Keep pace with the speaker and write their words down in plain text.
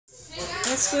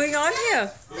What's going on here?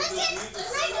 Look at the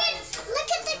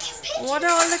picture. What are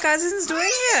all the cousins doing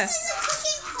here? This is a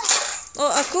cooking place.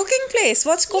 Oh, a cooking place.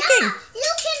 What's cooking? Yeah,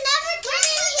 you can never get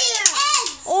in here.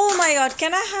 Eggs. Oh my god,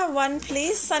 can I have one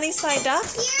please? Sunny side up?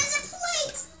 Here's a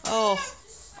plate.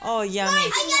 Oh, yummy.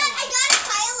 I got a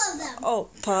pile of them. Oh,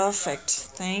 perfect.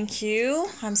 Thank you.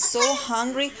 I'm so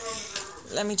hungry.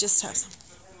 Let me just have some.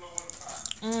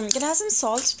 Can I have some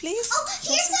salt, please? Oh,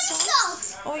 here's some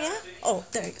salt. Oh, yeah? Oh,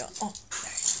 there you go. Oh, there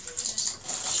you go.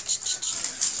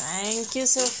 Thank you,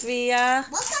 Sophia.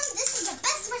 Welcome. This is the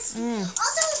best recipe.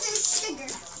 Also, there's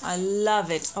sugar. I love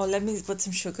it. Oh, let me put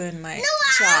some sugar in my No,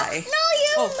 chai.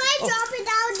 you might drop it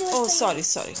down. Oh, sorry.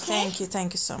 Thank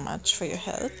you so much for your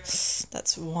help.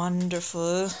 That's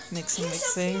wonderful. Mixing.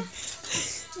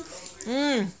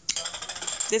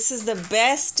 This is the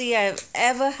best tea I've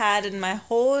ever had in my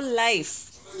whole life.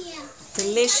 Yeah.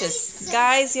 Delicious.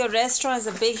 Guys, your restaurant is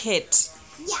a big hit.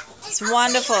 Yeah. It's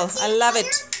wonderful. I love it.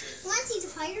 You want to see the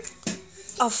fire?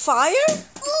 A fire?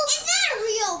 Oh, it's not a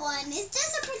real one. It's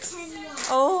just a pretend one.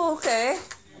 Oh, okay.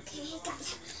 Okay, got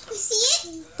it. You see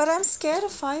it? But I'm scared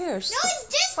of fires. No, it's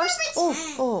just for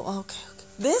pretend. Okay.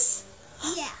 This?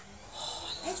 Yeah.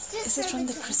 It's just Is it for from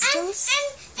the pretend. crystals?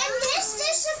 And this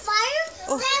is a fire.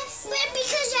 Oh. But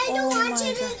because I don't want my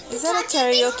you God. to. Is that a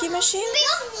karaoke machine?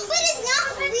 But it's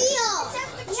not real.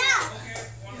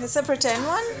 Yeah. It's a pretend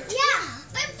one? Yeah.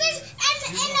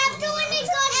 And after when it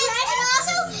got red, and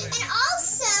also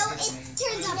it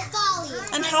turns up golly.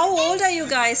 And how old are you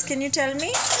guys? Can you tell me?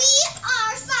 We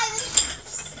are 5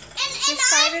 and You're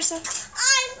 5 years old.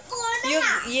 I'm 4 and a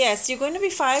half. Yes, you're going to be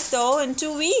 5 though in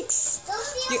 2 weeks.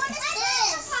 Sophia, You- what is